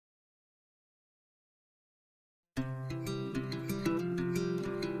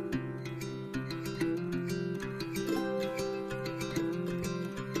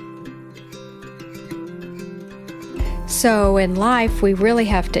So in life, we really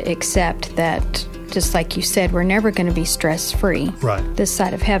have to accept that, just like you said, we're never going to be stress-free this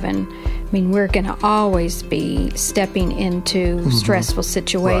side of heaven. I mean, we're going to always be stepping into stressful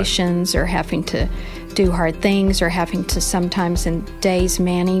situations or having to do hard things or having to sometimes in days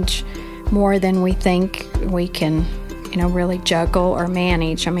manage more than we think we can, really juggle or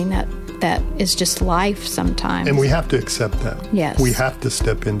manage. I mean, that is just life sometimes. And we have to accept that. Yes. We have to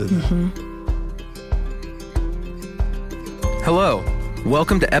step into that. Hello.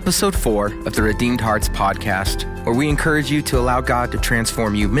 Welcome to episode 4 of the Redeemed Hearts podcast, where we encourage you to allow God to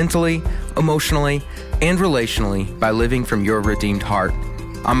transform you mentally, emotionally, and relationally by living from your redeemed heart.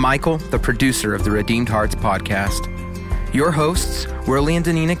 I'm Michael, the producer of the Redeemed Hearts podcast. Your hosts, Worley and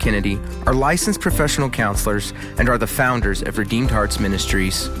Danina Kennedy, are licensed professional counselors and are the founders of Redeemed Hearts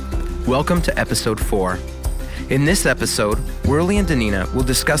Ministries. Welcome to episode 4. In this episode, Worley and Danina will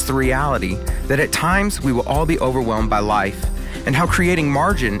discuss the reality that at times we will all be overwhelmed by life and how creating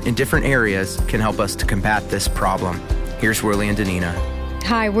margin in different areas can help us to combat this problem. Here's Worley and Danina.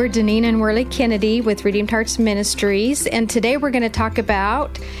 Hi, we're Danina and Worley Kennedy with Redeemed Hearts Ministries, and today we're going to talk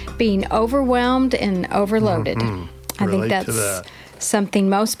about being overwhelmed and overloaded. I think that's something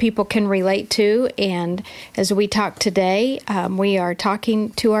most people can relate to, and as we talk today, we are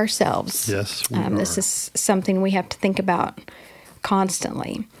talking to ourselves. Yes, we are. This is something we have to think about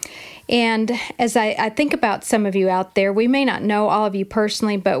constantly. And as I think about some of you out there, we may not know all of you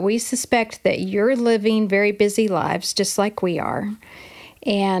personally, but we suspect that you're living very busy lives just like we are.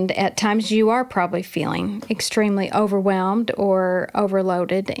 And at times you are probably feeling extremely overwhelmed or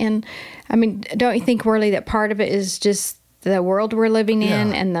overloaded. And I mean, don't you think, Worley, that part of it is just the world we're living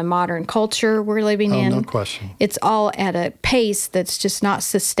in and the modern culture we're living in? No question. It's all at a pace that's just not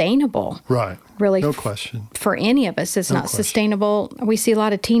sustainable. Right. Really, no question. For any of us, it's not sustainable. We see a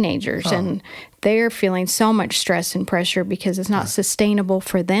lot of teenagers, and they're feeling so much stress and pressure because it's not sustainable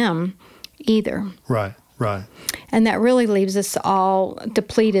for them either. Right. And that really leaves us all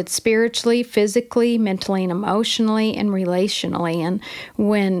depleted spiritually, physically, mentally, and emotionally, and relationally. And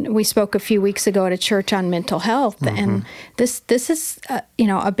when we spoke a few weeks ago at a church on mental health, and this is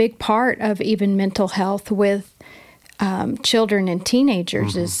a big part of even mental health with children and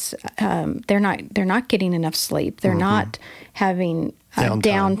teenagers is they're not getting enough sleep. They're not having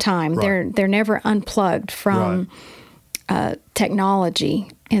downtime. Right. They're never unplugged from technology.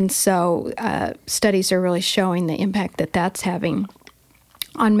 And so studies are really showing the impact that that's having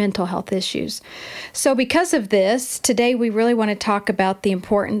on mental health issues. So because of this, today we really want to talk about the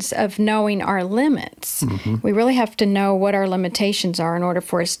importance of knowing our limits. We really have to know what our limitations are in order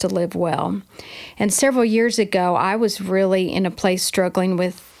for us to live well. And several years ago, I was really in a place struggling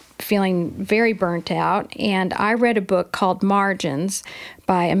with feeling very burnt out, and I read a book called Margins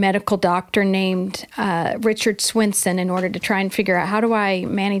by a medical doctor named Richard Swenson in order to try and figure out how do I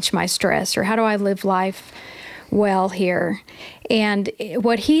manage my stress or how do I live life well here. And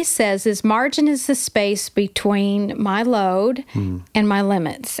what he says is margin is the space between my load and my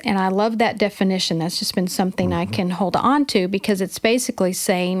limits. And I love that definition. That's just been something I can hold on to because it's basically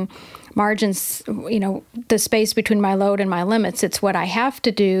saying margins, the space between my load and my limits. It's what I have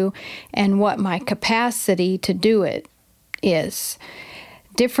to do and what my capacity to do it is.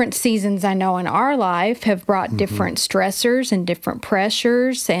 Different seasons I know in our life have brought different stressors and different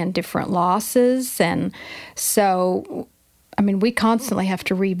pressures and different losses. And so, I mean, we constantly have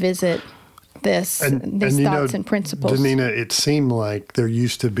to revisit these thoughts and principles. Danina, it seemed like there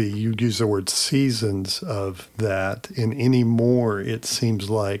used to be, you use the word seasons of that, and anymore it seems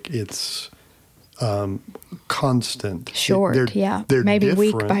like it's constant. Short, They're maybe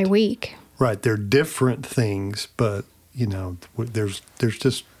different. week by week. Right, they're different things, but, there's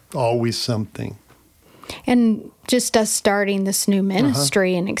just always something. And just us starting this new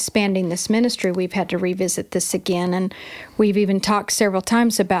ministry and expanding this ministry, we've had to revisit this again. And we've even talked several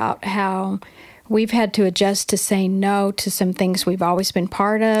times about how we've had to adjust to say no to some things we've always been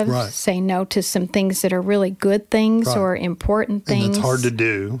part of, say no to some things that are really good things or important things. And it's hard to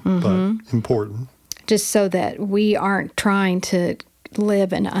do, but important. Just so that we aren't trying to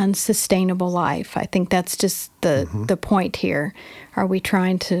live an unsustainable life. I think that's just the point here. Are we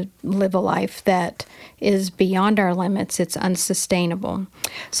trying to live a life that is beyond our limits? It's unsustainable.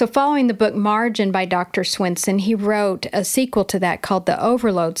 So following the book Margin by Dr. Swenson, he wrote a sequel to that called The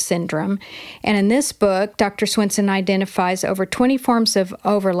Overload Syndrome. And in this book, Dr. Swenson identifies over 20 forms of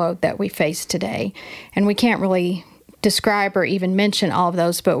overload that we face today. And we can't really describe or even mention all of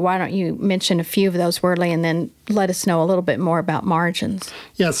those, but why don't you mention a few of those, Worley, and then let us know a little bit more about margins.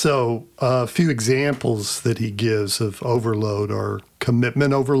 Yeah, so a few examples that he gives of overload are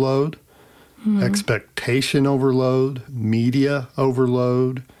commitment overload, expectation overload, media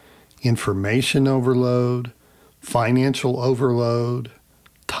overload, information overload, financial overload,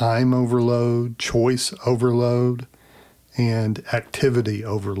 time overload, choice overload, and activity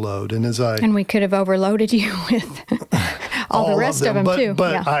overload. And we could have overloaded you with all the rest of them too.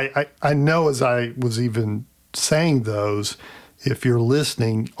 But yeah. I know as I was even saying those, if you're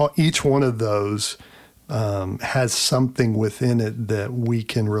listening, each one of those has something within it that we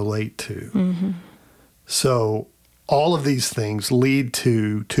can relate to. Mm-hmm. So all of these things lead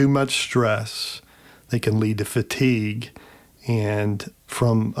to too much stress. They can lead to fatigue. And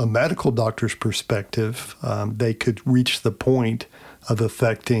from a medical doctor's perspective, they could reach the point of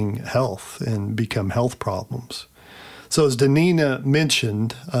affecting health and become health problems. So as Danina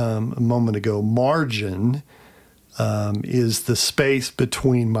mentioned a moment ago, margin is the space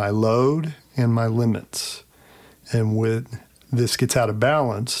between my load and my limits. And when this gets out of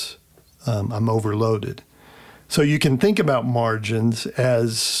balance, I'm overloaded. So you can think about margins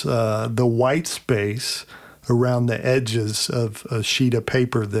as the white space around the edges of a sheet of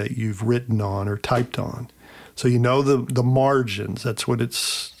paper that you've written on or typed on. So you know the margins, that's what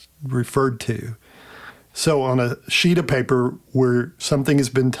it's referred to. So on a sheet of paper where something has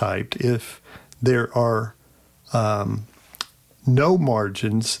been typed, if there are no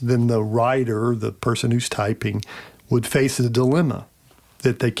margins, then the writer, the person who's typing, would face a dilemma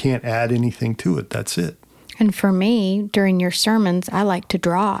that they can't add anything to it. That's it. And for me, during your sermons, I like to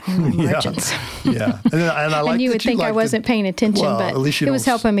draw in my margins. Yeah. And I like and you that would think I wasn't paying attention, but at least it was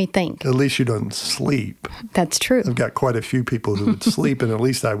helping me think. At least you don't sleep. That's true. I've got quite a few people who would sleep, and at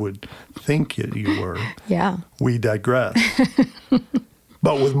least I would think you were. Yeah. We digress.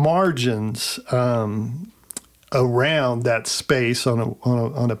 But with margins around that space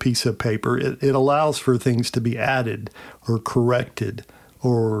on a piece of paper, it allows for things to be added or corrected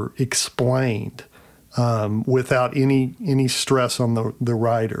or explained without any stress on the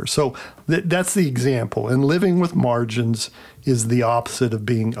writer. So that's the example. And living with margins is the opposite of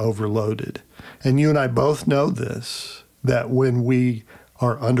being overloaded. And you and I both know this, that when we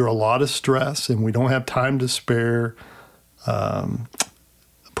are under a lot of stress and we don't have time to spare,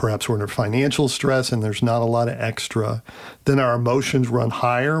 perhaps we're under financial stress and there's not a lot of extra, then our emotions run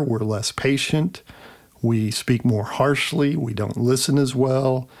higher, we're less patient, we speak more harshly, we don't listen as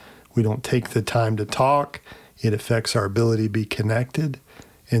well, we don't take the time to talk, it affects our ability to be connected.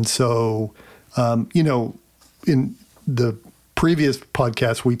 And so, in the previous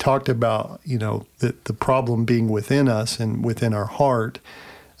podcast, we talked about, the problem being within us and within our heart,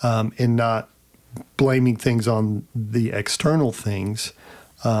 and not blaming things on the external things.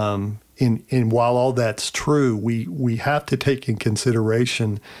 And while all that's true, we have to take in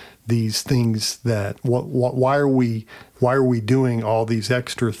consideration these things that why are we doing all these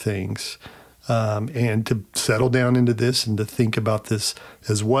extra things, and to settle down into this and to think about this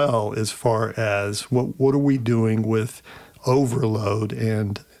as well, as far as what are we doing with overload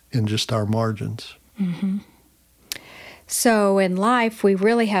and just our margins. Mm-hmm. So in life, we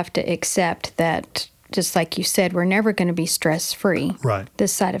really have to accept that, just like you said, we're never going to be stress-free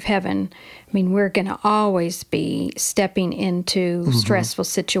this side of heaven. I mean, we're going to always be stepping into stressful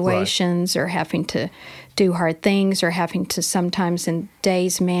situations or having to do hard things or having to sometimes in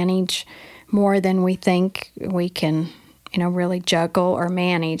days manage more than we think we can, really juggle or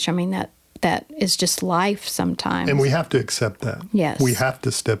manage. I mean, that is just life sometimes. And we have to accept that. Yes. We have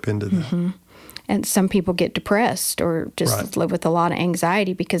to step into that. Mm-hmm. And some people get depressed or just live with a lot of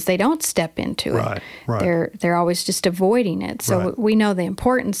anxiety because they don't step into it. Right. They're always just avoiding it. So we know the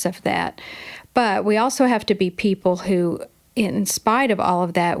importance of that. But we also have to be people who, in spite of all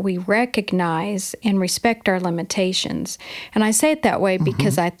of that, we recognize and respect our limitations. And I say it that way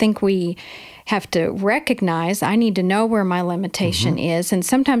because I think we have to recognize I need to know where my limitation is, and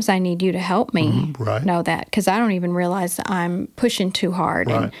sometimes I need you to help me know that, because I don't even realize I'm pushing too hard.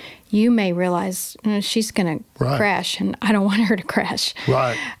 And you may realize she's going to crash, and I don't want her to crash.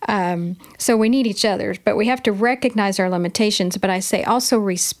 So we need each other, but we have to recognize our limitations. But I say also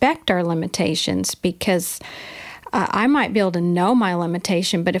respect our limitations, because I might be able to know my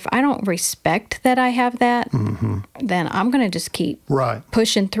limitation, but if I don't respect that I have that, then I'm going to just keep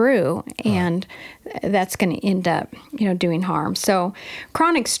pushing through, and that's going to end up, doing harm. So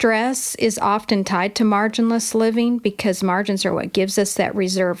chronic stress is often tied to marginless living, because margins are what gives us that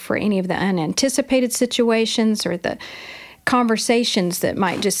reserve for any of the unanticipated situations or the conversations that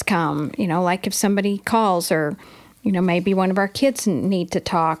might just come, like if somebody calls, or maybe one of our kids need to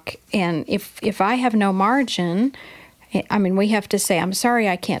talk. And if I have no margin, we have to say, I'm sorry,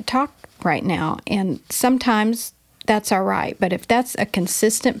 I can't talk right now. And sometimes that's all right. But if that's a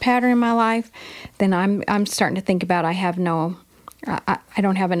consistent pattern in my life, then I'm starting to think about I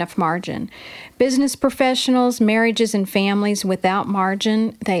don't have enough margin. Business professionals, marriages, and families without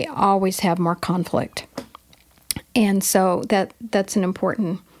margin, they always have more conflict. And so that's an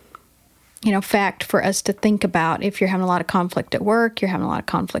important, fact for us to think about. If you're having a lot of conflict at work, you're having a lot of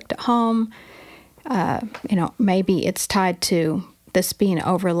conflict at home, maybe it's tied to this being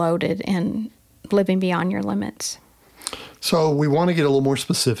overloaded and living beyond your limits. So we want to get a little more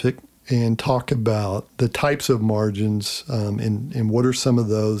specific and talk about the types of margins and what are some of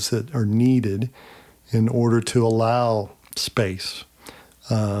those that are needed in order to allow space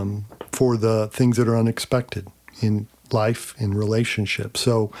for the things that are unexpected in life and relationships.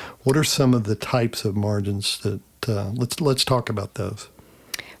 So what are some of the types of margins that let's talk about those?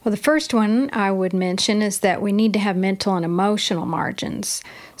 Well, the first one I would mention is that we need to have mental and emotional margins.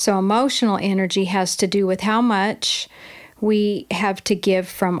 So emotional energy has to do with how much we have to give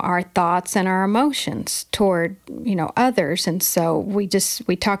from our thoughts and our emotions toward, others. And so we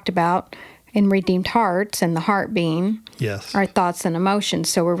talked about in Redeemed Hearts and the heart being our thoughts and emotions.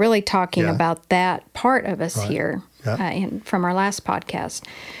 So we're really talking about that part of us here from our last podcast.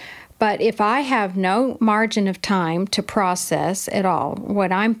 But if I have no margin of time to process at all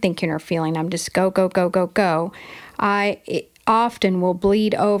what I'm thinking or feeling, I'm just go, go, go, go, go, I often will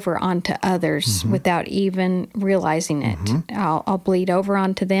bleed over onto others without even realizing it. I'll bleed over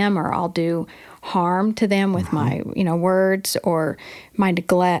onto them, or I'll do harm to them with my words or my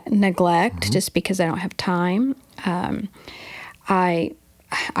neglect just because I don't have time.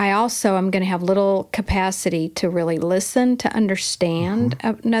 I also am going to have little capacity to really listen, to understand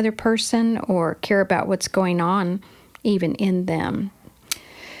another person or care about what's going on even in them.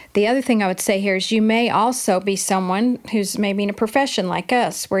 The other thing I would say here is you may also be someone who's maybe in a profession like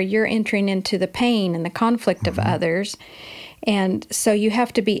us where you're entering into the pain and the conflict of others. And so you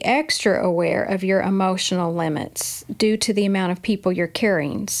have to be extra aware of your emotional limits due to the amount of people you're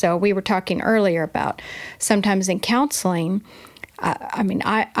carrying. So we were talking earlier about sometimes in counseling,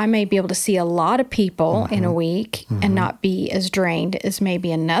 I may be able to see a lot of people in a week and not be as drained as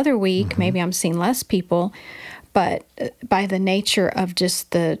maybe another week. Maybe I'm seeing less people. But by the nature of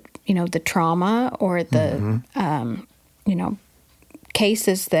just the trauma or the,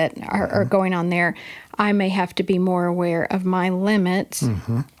 cases that are going on there, I may have to be more aware of my limits,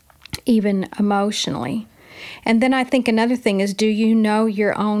 even emotionally. And then I think another thing is, do you know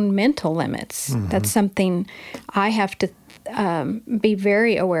your own mental limits? That's something I have to be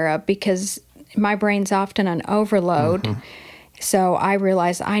very aware of because my brain's often on overload. So I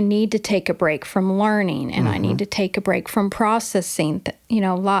realize I need to take a break from learning, and I need to take a break from processing,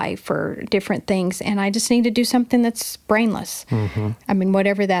 life or different things. And I just need to do something that's brainless.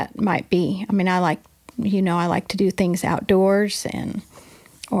 Whatever that might be. I like to do things outdoors,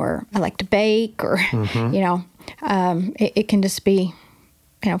 or I like to bake, or it can just be,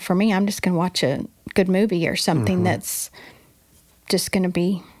 for me, I'm just going to watch a good movie or something that's just going to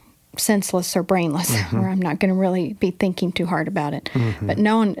be senseless or brainless, or I'm not going to really be thinking too hard about it. But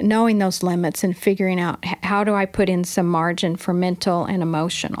knowing those limits and figuring out how do I put in some margin for mental and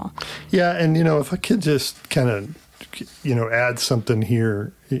emotional. Yeah, and if I could just kind of, add something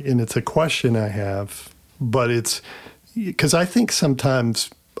here, and it's a question I have, but it's because I think sometimes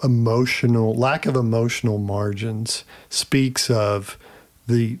lack of emotional margins speaks of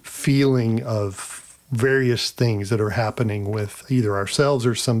the feeling of various things that are happening with either ourselves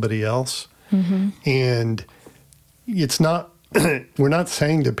or somebody else. And it's not, we're not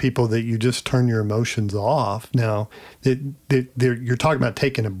saying to people that you just turn your emotions off. Now, you're talking about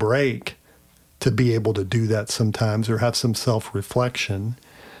taking a break to be able to do that sometimes, or have some self-reflection.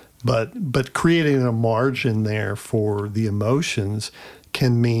 But creating a margin there for the emotions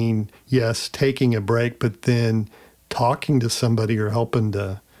can mean, yes, taking a break, but then talking to somebody or helping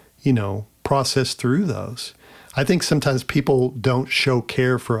to, process through those. I think sometimes people don't show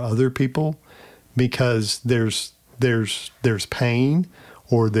care for other people because there's pain,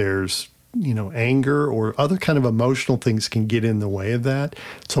 or there's anger, or other kind of emotional things can get in the way of that.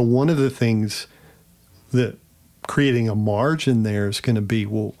 So one of the things that creating a margin there is going to be,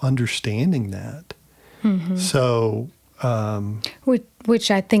 understanding that. So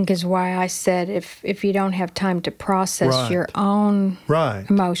which I think is why I said if you don't have time to process your own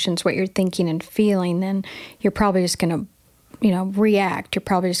emotions, what you're thinking and feeling, then you're probably just going to, react. You're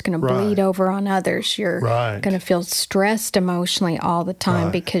probably just going to bleed over on others. You're going to feel stressed emotionally all the time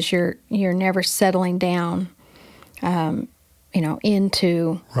because you're never settling down,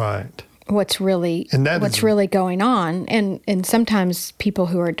 into what's really going on. And sometimes people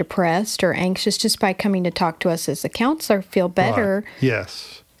who are depressed or anxious, just by coming to talk to us as a counselor, feel better. Right.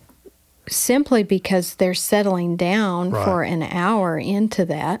 Yes. Simply because they're settling down for an hour into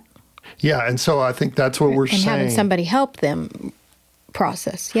that. Yeah, and so I think that's what we're saying. And having somebody help them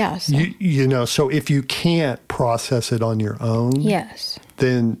process, yes. You know, so if you can't process it on your own, yes,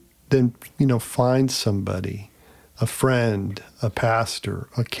 then find somebody, a friend, a pastor,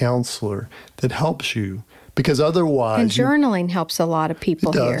 a counselor that helps you, because otherwise... And journaling helps a lot of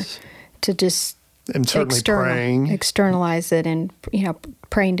people here to just and certainly praying, externalize it, and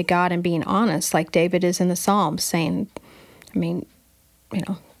praying to God and being honest, like David is in the Psalms, saying,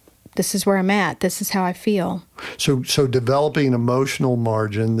 this is where I'm at. This is how I feel. So developing an emotional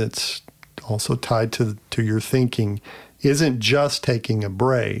margin that's also tied to your thinking isn't just taking a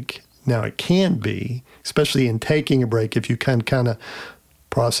break. Now, it can be, especially in taking a break, if you can kind of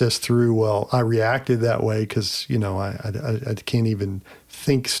process through, well, I reacted that way because, I can't even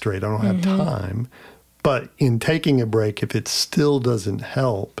think straight. I don't have time. But in taking a break, if it still doesn't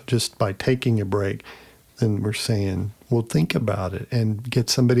help just by taking a break, then we're saying, well, think about it and get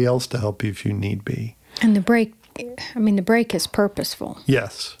somebody else to help you if you need be. And the break is purposeful.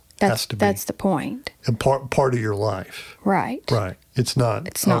 Yes. Has to be. That's the point. And part of your life. Right. Right. It's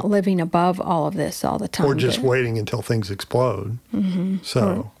not living above all of this all the time. Or just waiting until things explode. Mm-hmm.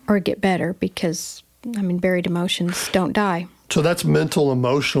 So or get better, because buried emotions don't die. So that's mental,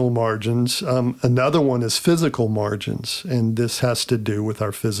 emotional margins. Another one is physical margins, and this has to do with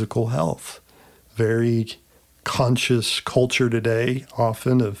our physical health. Very conscious culture today,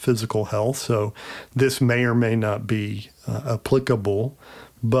 often, of physical health. So this may or may not be applicable,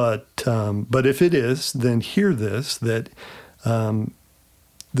 but if it is, then hear this, that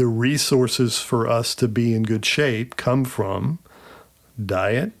the resources for us to be in good shape come from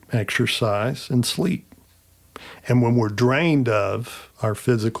diet, exercise, and sleep. And when we're drained of our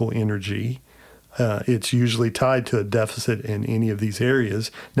physical energy, it's usually tied to a deficit in any of these areas.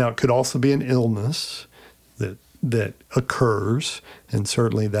 Now, it could also be an illness that occurs, and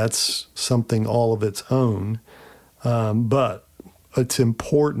certainly that's something all of its own. But it's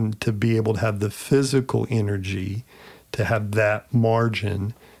important to be able to have the physical energy, to have that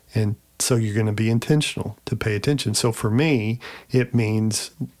margin, and so you're going to be intentional to pay attention. So for me, it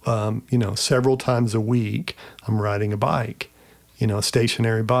means, several times a week, I'm riding a bike, a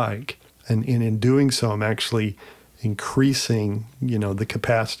stationary bike. And in doing so, I'm actually increasing, the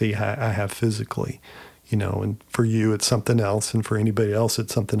capacity I have physically, and for you, it's something else. And for anybody else,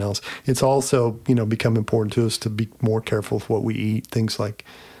 it's something else. It's also, become important to us to be more careful with what we eat, things like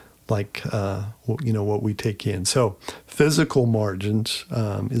what we take in. So physical margins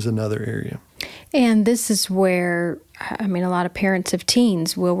is another area. And this is where, a lot of parents of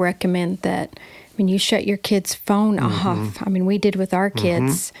teens will recommend that, you shut your kids' phone off. We did with our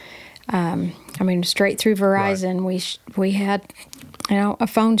kids. Straight through Verizon, right. we had, a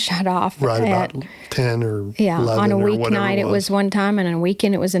phone shut off. Right, about 10 or 11 on a or weeknight it was one time, and on a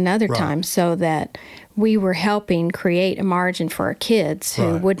weekend it was another time, so that we were helping create a margin for our kids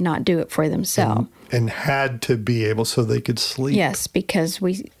who would not do it for themselves. And had to be able so they could sleep. Yes, because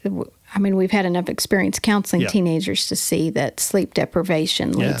we've had enough experience counseling teenagers to see that sleep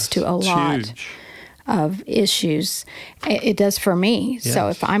deprivation leads to a lot of issues. It does for me. Yes. So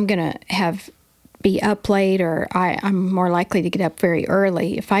if I'm going to be up late, or I'm more likely to get up very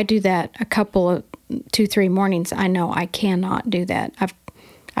early, if I do that a couple of 2-3 mornings, I know I cannot do that.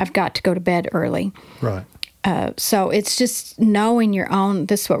 I've got to go to bed early. Right. So it's just knowing your own,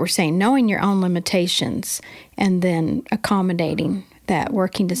 this is what we're saying, knowing your own limitations and then accommodating that,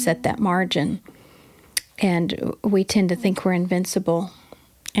 working to set that margin. And we tend to think we're invincible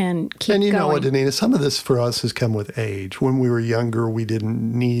and keep going. And know what, Danita, some of this for us has come with age. When we were younger, we didn't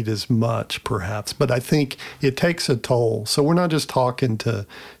need as much, perhaps. But I think it takes a toll. So we're not just talking to,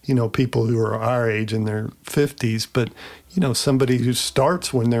 people who are our age in their 50s, but, somebody who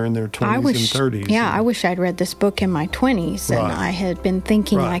starts when they're in their 20s and 30s. Yeah, I wish I'd read this book in my 20s and I had been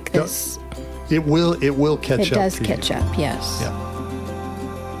thinking like this. It will catch up. It does catch up, yes. Yeah.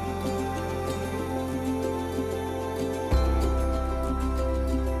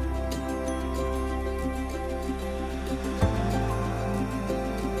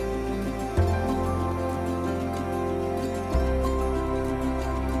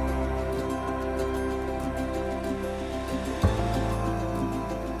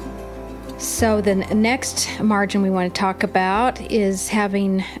 So the next margin we want to talk about is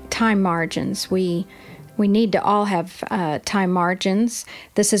having time margins. We We need to all have time margins.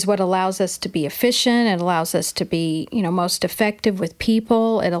 This is what allows us to be efficient. It allows us to be, most effective with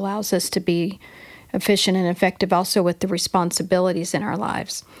people. It allows us to be efficient and effective also with the responsibilities in our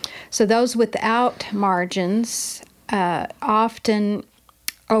lives. So those without margins often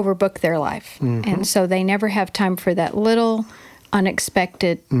overbook their life. And so they never have time for that little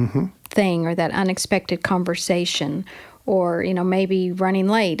unexpected thing or that unexpected conversation, or maybe running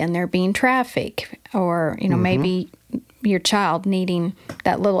late and there being traffic, or maybe your child needing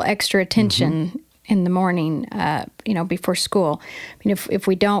that little extra attention in the morning before school. If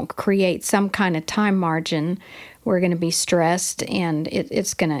we don't create some kind of time margin, we're going to be stressed, and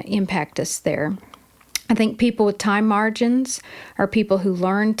it's going to impact us there. I think people with time margins are people who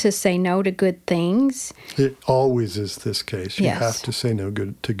learn to say no to good things. It always is this case. You Yes. have to say no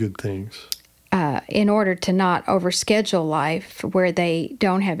to good things. In order to not overschedule life, where they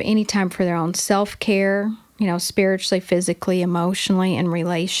don't have any time for their own self-care, spiritually, physically, emotionally, and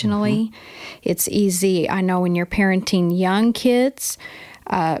relationally. It's easy. I know when you're parenting young kids,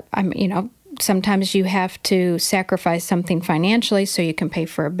 sometimes you have to sacrifice something financially so you can pay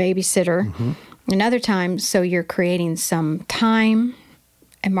for a babysitter. And other times, so you're creating some time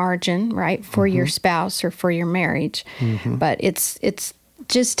and margin, right, for your spouse or for your marriage. But it's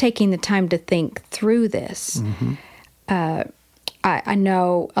just taking the time to think through this. I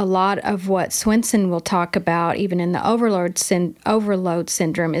know a lot of what Swenson will talk about, even in the overload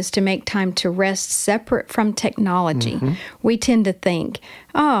syndrome, is to make time to rest separate from technology. We tend to think,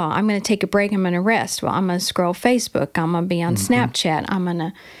 I'm going to take a break, I'm going to rest. Well, I'm going to scroll Facebook, I'm going to be on Snapchat, I'm going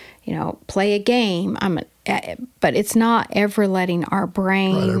to, play a game. But it's not ever letting our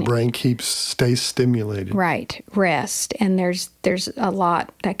brain... Right, our brain stays stimulated. Right, rest. And there's a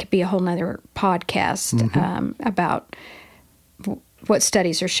lot, that could be a whole nother podcast about what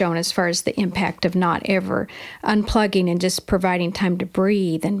studies are showing as far as the impact of not ever unplugging and just providing time to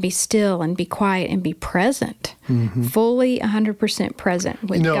breathe and be still and be quiet and be present, fully 100% present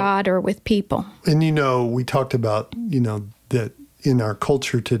with God or with people. And, we talked about, that in our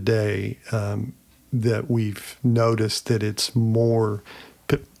culture today, that we've noticed that it's more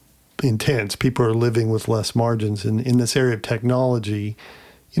intense. People are living with less margins. And in this area of technology,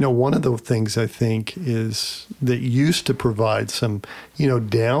 one of the things I think is that used to provide some,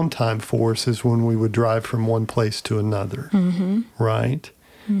 downtime for us is when we would drive from one place to another, right?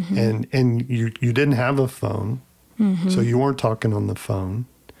 And you didn't have a phone, so you weren't talking on the phone.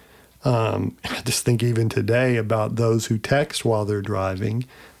 I just think even today about those who text while they're driving.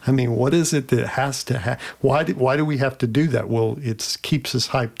 I mean, what is it that has to happen? Why do we have to do that? Well, it keeps us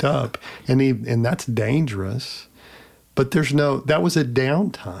hyped up, and that's dangerous. But that was a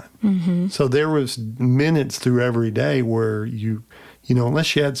downtime. So there was minutes through every day where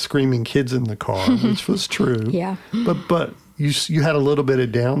unless you had screaming kids in the car, which was true. Yeah. But you had a little bit of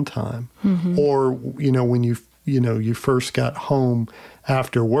downtime. Or, when you first got home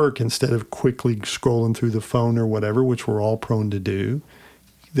after work, instead of quickly scrolling through the phone or whatever, which we're all prone to do,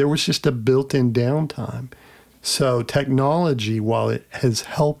 there was just a built-in downtime. So technology, while it has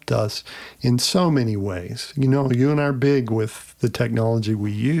helped us in so many ways, you and I are big with the technology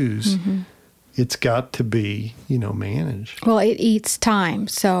we use, it's got to be, managed. Well, it eats time.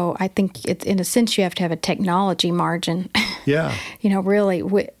 So I think in a sense you have to have a technology margin. Yeah. Really,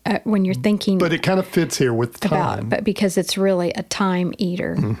 when you're thinking... But it kind of fits here with time. But because it's really a time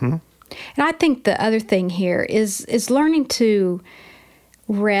eater. And I think the other thing here is learning to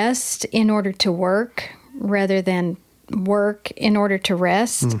rest in order to work rather than work in order to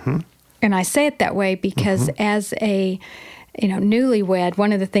rest. And I say it that way because as a newlywed,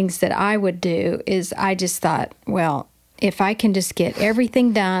 one of the things that I would do is I just thought, well, if I can just get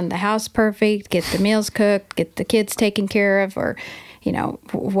everything done, the house perfect, get the meals cooked, get the kids taken care of, or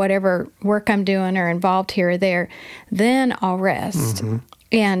whatever work I'm doing or involved here or there, then I'll rest.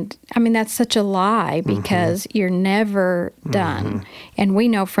 And I mean, that's such a lie because you're never done. And we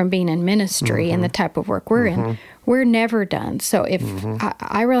know from being in ministry and the type of work we're in, we're never done. So if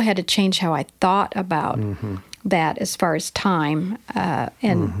I really had to change how I thought about that as far as time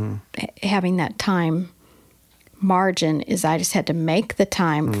and having that time margin, is I just had to make the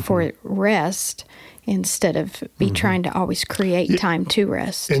time for rest instead of trying to always create time to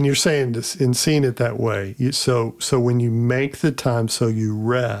rest. And you're saying this and seeing it that way. So when you make the time so you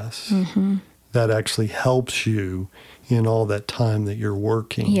rest, that actually helps you in all that time that you're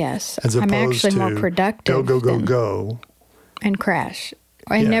working. Yes. As I'm opposed actually to more productive. Go. And crash.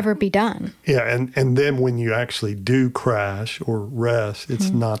 And never be done. Yeah, and then when you actually do crash or rest,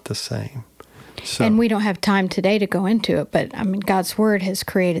 it's not the same. So, And we don't have time today to go into it, but I mean, God's Word has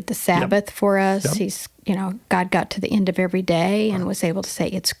created the Sabbath for us. Yep. He's, God got to the end of every day and was able to say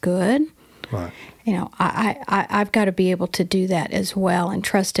it's good. right. I've got to be able to do that as well and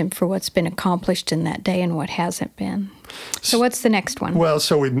trust Him for what's been accomplished in that day and what hasn't been. So what's the next one? Well,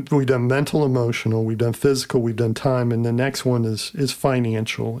 so we've done mental, emotional, we've done physical, we've done time, and the next one is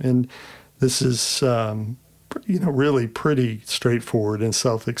financial. And this is, really pretty straightforward and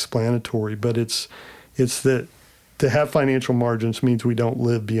self-explanatory, but it's that to have financial margins means we don't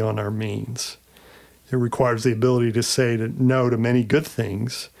live beyond our means. It requires the ability to say no to many good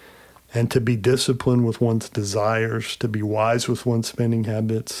things and to be disciplined with one's desires, to be wise with one's spending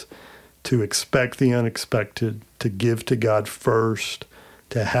habits, to expect the unexpected, to give to God first,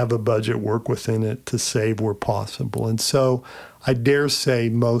 to have a budget, work within it, to save where possible. And so I dare say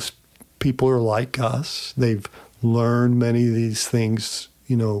most people are like us. They've learned many of these things,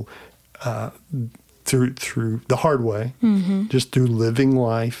 through the hard way, just through living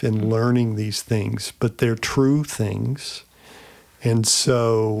life and learning these things. But they're true things. And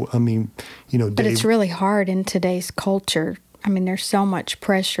so, But Dave, it's really hard in today's culture. I mean, there's so much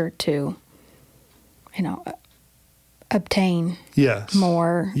pressure to, obtain yes,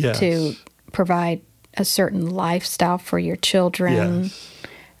 more, yes, to provide a certain lifestyle for your children. yes.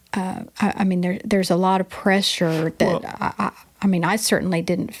 There's a lot of pressure that I certainly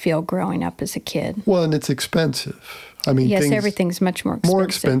didn't feel growing up as a kid. Well, and it's expensive. Yes, everything's much more expensive. More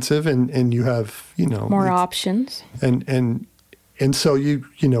expensive, and you have, more options. And so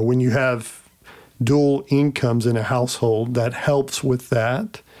when you have dual incomes in a household, that helps with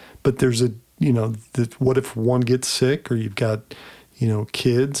that. But there's what if one gets sick or you've got,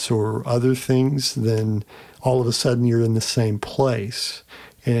 kids or other things, then all of a sudden you're in the same place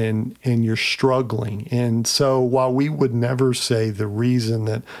and you're struggling. And so while we would never say the reason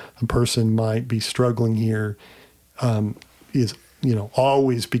that a person might be struggling here is,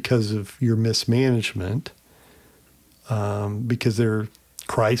 always because of your mismanagement, because there are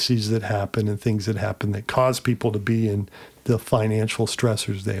crises that happen and things that happen that cause people to be in the financial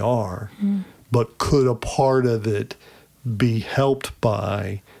stressors they are. But could a part of it be helped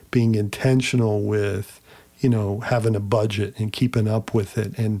by being intentional with, having a budget and keeping up with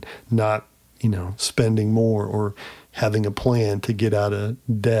it and not, spending more, or having a plan to get out of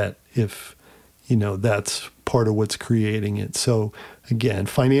debt if, that's part of what's creating it. So again,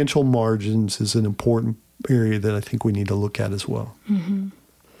 financial margins is an important area that I think we need to look at as well. Mm-hmm.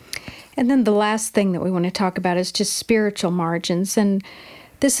 And then the last thing that we want to talk about is just spiritual margins. And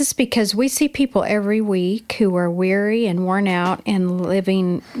this is because we see people every week who are weary and worn out and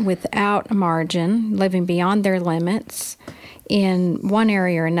living without a margin, living beyond their limits in one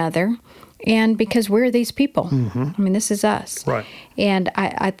area or another. And because we're these people. This is us. Right. And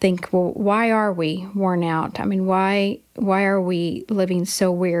I think, well, why are we worn out? Why are we living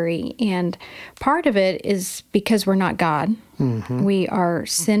so weary? And part of it is because we're not God. We are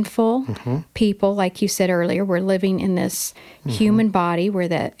sinful people, like you said earlier. We're living in this human body where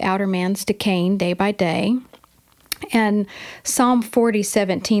the outer man's decaying day by day. And Psalm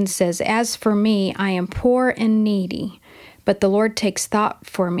 40:17 says, "As for me, I am poor and needy, but the Lord takes thought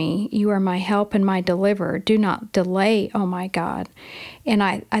for me. You are my help and my deliverer. Do not delay, oh my God." And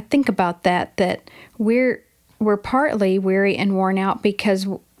I think about that we're partly weary and worn out because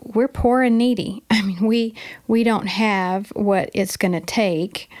we're poor and needy. We don't have what it's going to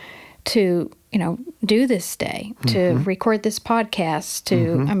take to, do this day, to record this podcast,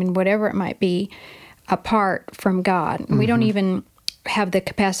 to, whatever it might be, apart from God. We don't even have the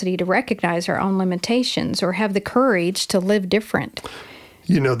capacity to recognize our own limitations or have the courage to live different.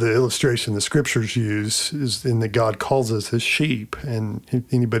 The illustration the scriptures use is in that God calls us his sheep. And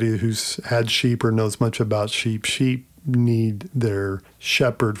anybody who's had sheep or knows much about sheep need their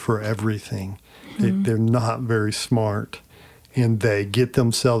shepherd for everything. They're not very smart, and they get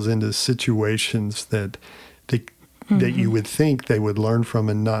themselves into situations that that you would think they would learn from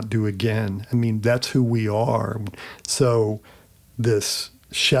and not do again. That's who we are. So this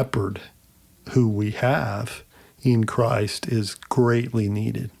shepherd who we have in Christ is greatly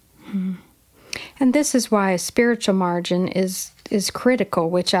needed. And this is why a spiritual margin is critical,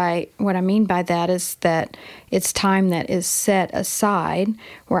 what I mean by that is that it's time that is set aside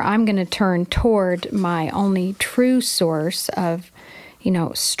where I'm going to turn toward my only true source of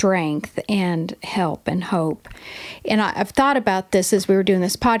strength and help and hope. And I've thought about this as we were doing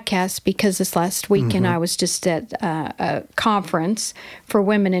this podcast because this last weekend I was just at a conference for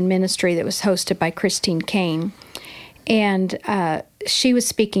women in ministry that was hosted by Christine Kane. And she was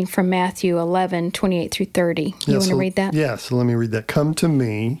speaking from Matthew 11:28 through 30. You want to read that? Yeah, so let me read that. "Come to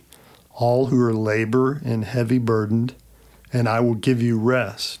me, all who are labor and heavy burdened, and I will give you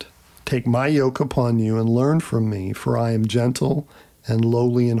rest. Take my yoke upon you and learn from me, for I am gentle and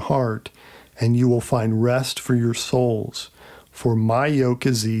lowly in heart, and you will find rest for your souls. For my yoke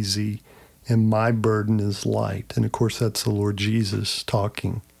is easy and my burden is light. And of course, that's the Lord Jesus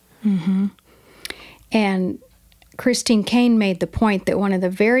talking. Mm-hmm. And Christine Caine made the point that one of the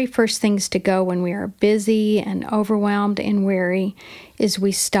very first things to go when we are busy and overwhelmed and weary is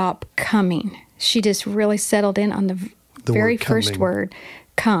we stop coming. She just really settled in on the very first word,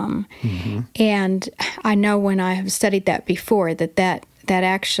 come. Mm-hmm. And I know when I have studied that before, that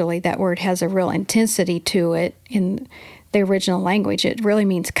actually, that word has a real intensity to it in the original language. It really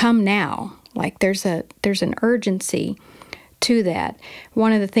means come now. Like there's an urgency to that.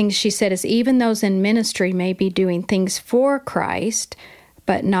 One of the things she said is even those in ministry may be doing things for Christ,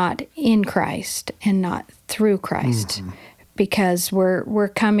 but not in Christ and not through Christ, mm-hmm. because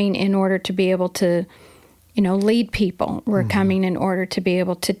we're coming in order to be able to, lead people. We're mm-hmm. coming in order to be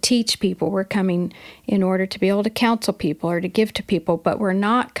able to teach people. We're coming in order to be able to counsel people or to give to people, but we're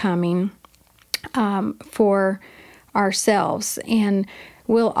not coming for ourselves. And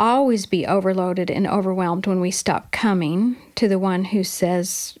we'll always be overloaded and overwhelmed when we stop coming to the one who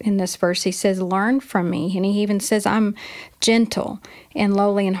says, in this verse, he says, learn from me. And he even says, I'm gentle and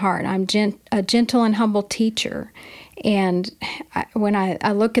lowly in heart. I'm a gentle and humble teacher. And when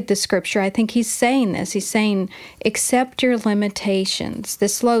I look at the scripture, I think he's saying this. He's saying, accept your limitations.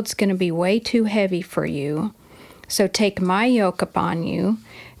 This load's going to be way too heavy for you. So take my yoke upon you,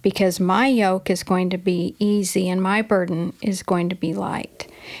 because my yoke is going to be easy and my burden is going to be light.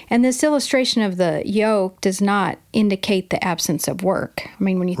 And this illustration of the yoke does not indicate the absence of work. I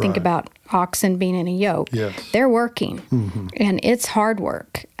mean, when you think about oxen being in a yoke, yes. they're working, mm-hmm. and it's hard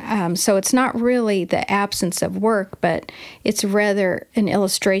work. So it's not really the absence of work, but it's rather an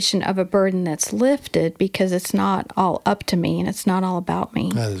illustration of a burden that's lifted because it's not all up to me and it's not all about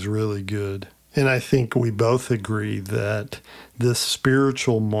me. That is really good. And I think we both agree that this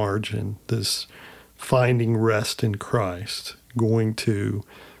spiritual margin, this finding rest in Christ, going to,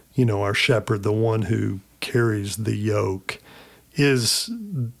 our shepherd, the one who carries the yoke, is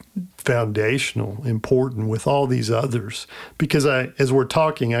foundational, important with all these others. Because as we're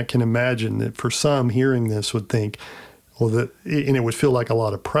talking, I can imagine that for some hearing this would think, and it would feel like a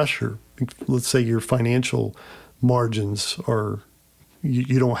lot of pressure. Let's say your financial margins are,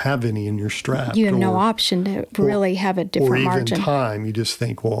 you don't have any in your strap. You have no option to really have a different margin. Or even time. You just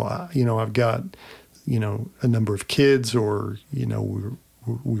think, well, I've got, a number of kids, or,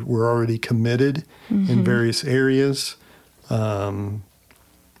 we're already committed mm-hmm. in various areas.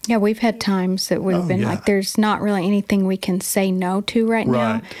 Yeah, we've had times that we've been like, there's not really anything we can say no to right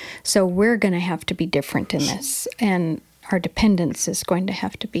now. So we're going to have to be different in this. And our dependence is going to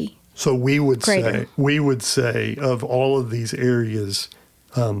have to be So we would greater. say of all of these areas,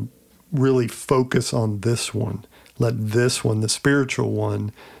 really focus on this one. Let this one, the spiritual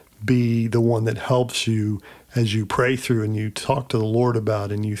one, be the one that helps you as you pray through and you talk to the Lord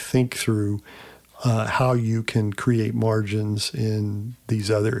about and you think through how you can create margins in these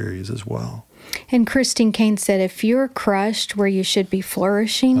other areas as well. And Christine Caine said, if you're crushed where you should be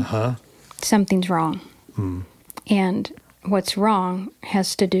flourishing, something's wrong. Mm. And what's wrong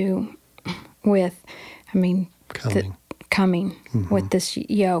has to do with, coming mm-hmm. with this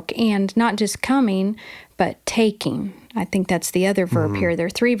yoke. And not just coming, but taking. I think that's the other verb mm-hmm. here. There are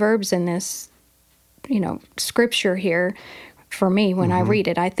 3 verbs in this, scripture here. For me, when mm-hmm. I read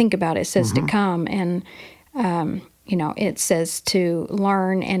it, I think about it. It says mm-hmm. to come, and it says to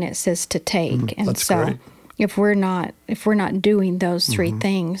learn, and it says to take. Mm-hmm. And that's so, great. if we're not doing those 3 mm-hmm.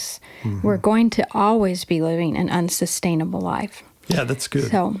 things, mm-hmm. we're going to always be living an unsustainable life. Yeah, that's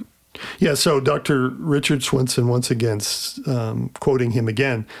good. So Dr. Richard Swinson, once again, quoting him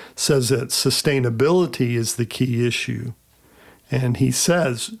again, says that sustainability is the key issue. And he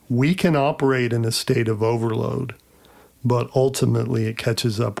says, we can operate in a state of overload, but ultimately it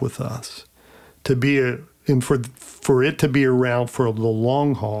catches up with us. For it to be around for the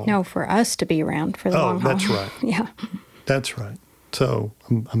long haul. No, for us to be around for the long haul. Oh, that's right. Yeah. That's right. So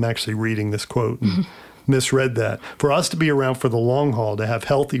I'm actually reading this quote and misread that. For us to be around for the long haul, to have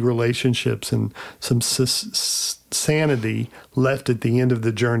healthy relationships and some sanity left at the end of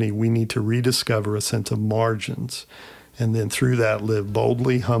the journey, we need to rediscover a sense of margins. And then through that, live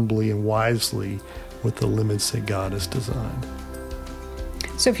boldly, humbly, and wisely with the limits that God has designed.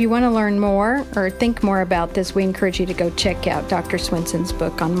 So if you want to learn more or think more about this, we encourage you to go check out Dr. Swinson's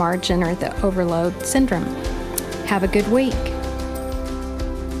book on margin or the overload syndrome. Have a good week.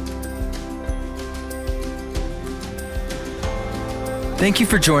 Thank you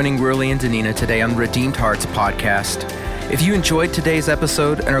for joining Worley and Danina today on the Redeemed Hearts podcast. If you enjoyed today's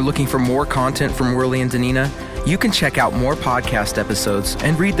episode and are looking for more content from Worley and Danina, you can check out more podcast episodes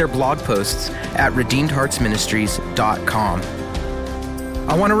and read their blog posts at redeemedheartsministries.com.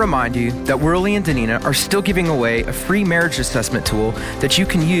 I want to remind you that Worley and Danina are still giving away a free marriage assessment tool that you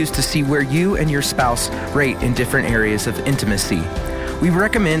can use to see where you and your spouse rate in different areas of intimacy. We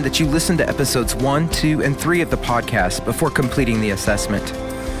recommend that you listen to episodes 1, 2, and 3 of the podcast before completing the assessment.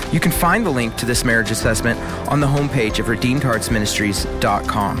 You can find the link to this marriage assessment on the homepage of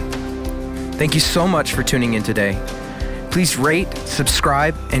redeemedheartsministries.com. Thank you so much for tuning in today. Please rate,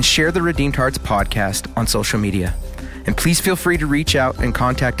 subscribe, and share the Redeemed Hearts podcast on social media. And please feel free to reach out and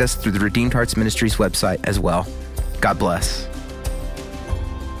contact us through the Redeemed Hearts Ministries website as well. God bless.